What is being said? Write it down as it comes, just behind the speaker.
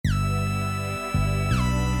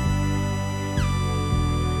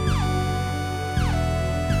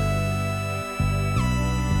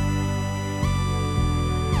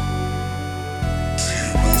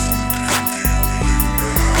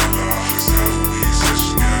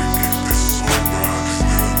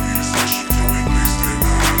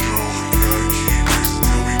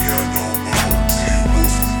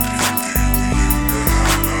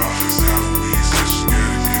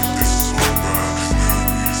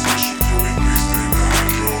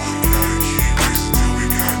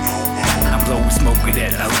me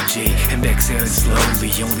that OG and exhaling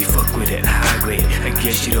slowly. Only fuck with that high grade. I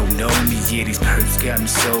guess you don't know me. Yeah, these perps got me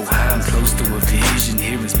so high. I'm close to a vision.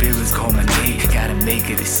 Hearing spirits call my name. Gotta make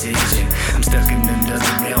a decision. I'm stuck in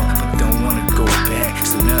another realm, but don't wanna go back.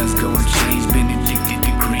 So nothing's gonna change. Been addicted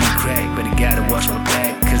to green crack, but I gotta watch my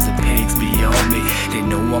back, cause the pigs be on me. They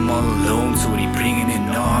know I'm all alone, so they bringing an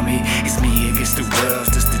army. It's me against the world,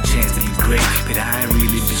 just a chance to be great. But I ain't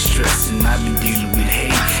really been stressing, I've been dealing with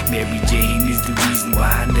hate. Mary Jane is the reason why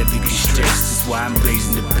I never get stressed. That's why I'm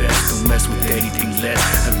blazing the best, don't mess with anything less.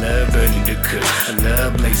 I love burning the cook, I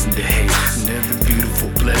love blazing the hate. Another beautiful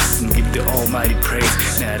blessing, give the almighty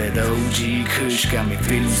praise. Now that OG Kush got me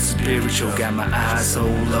feeling spiritual. Got my eyes so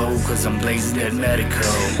low, cause I'm blazing that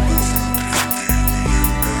medical.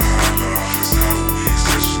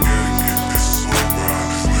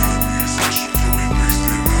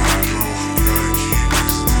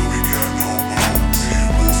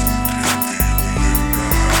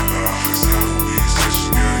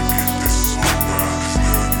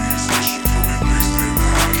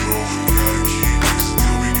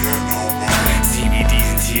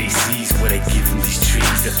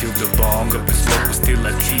 I feel the bong up and slow, but still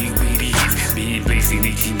I clean with ease. Been blazing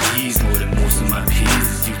 18 years, more than most of my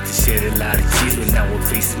peers. Used to shed a lot of tears, but now I'm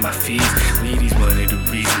facing my fears. Weed is one of the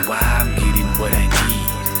reasons why I'm getting what I need.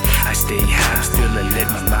 I stay high, still I let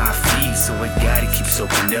my mind feed, so I gotta keep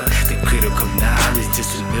soaking up the critical knowledge.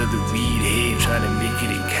 Just another weed head, trying to make it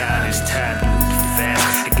in college. Time to move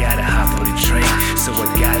fast, I gotta hop on the train, so I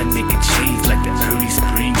gotta make a change like the early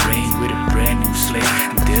spring rain with a brand new slate.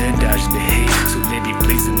 I'm done dodging the hate, so let me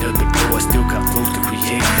blaze another blow. I still got flows to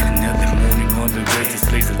create. Another morning on the red,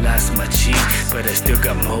 displays the last of my cheek, but I still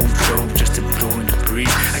got more dope just to blow and to breathe.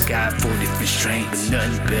 I got 4 different strains, but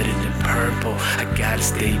nothing better than purple. I gotta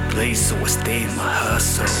stay blazed, so I stay in my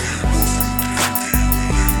hustle.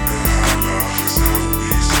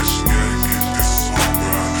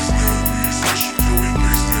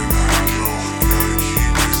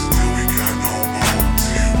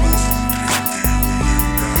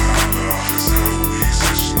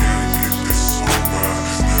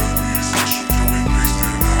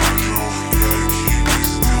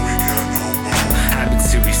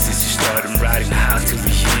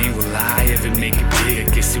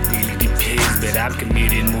 I'm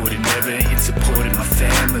committed more than ever in supporting my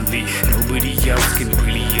family. Nobody else can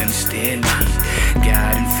really understand me.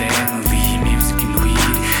 God and family, music and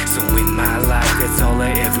weed. So in my life, that's all I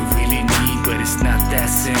ever really need. But it's not that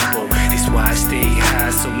simple. That's why I stay high,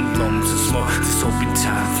 so long, so small. Just hoping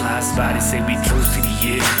time flies by. They say we close to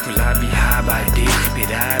the end. Will I be high by day? But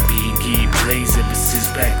I be in key place ever since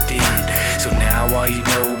back then. So now all you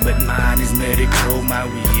know, but mine is medical. My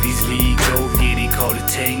weed is legal. Get it called a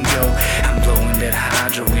tango. I'm blowing that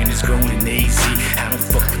hydro and it's growing easy. I don't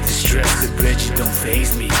fuck with the stress, the pressure don't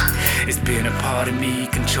faze me. It's been a part of me,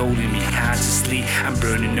 controlling me consciously. I'm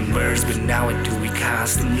burning the merge, but now I do it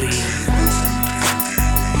constantly.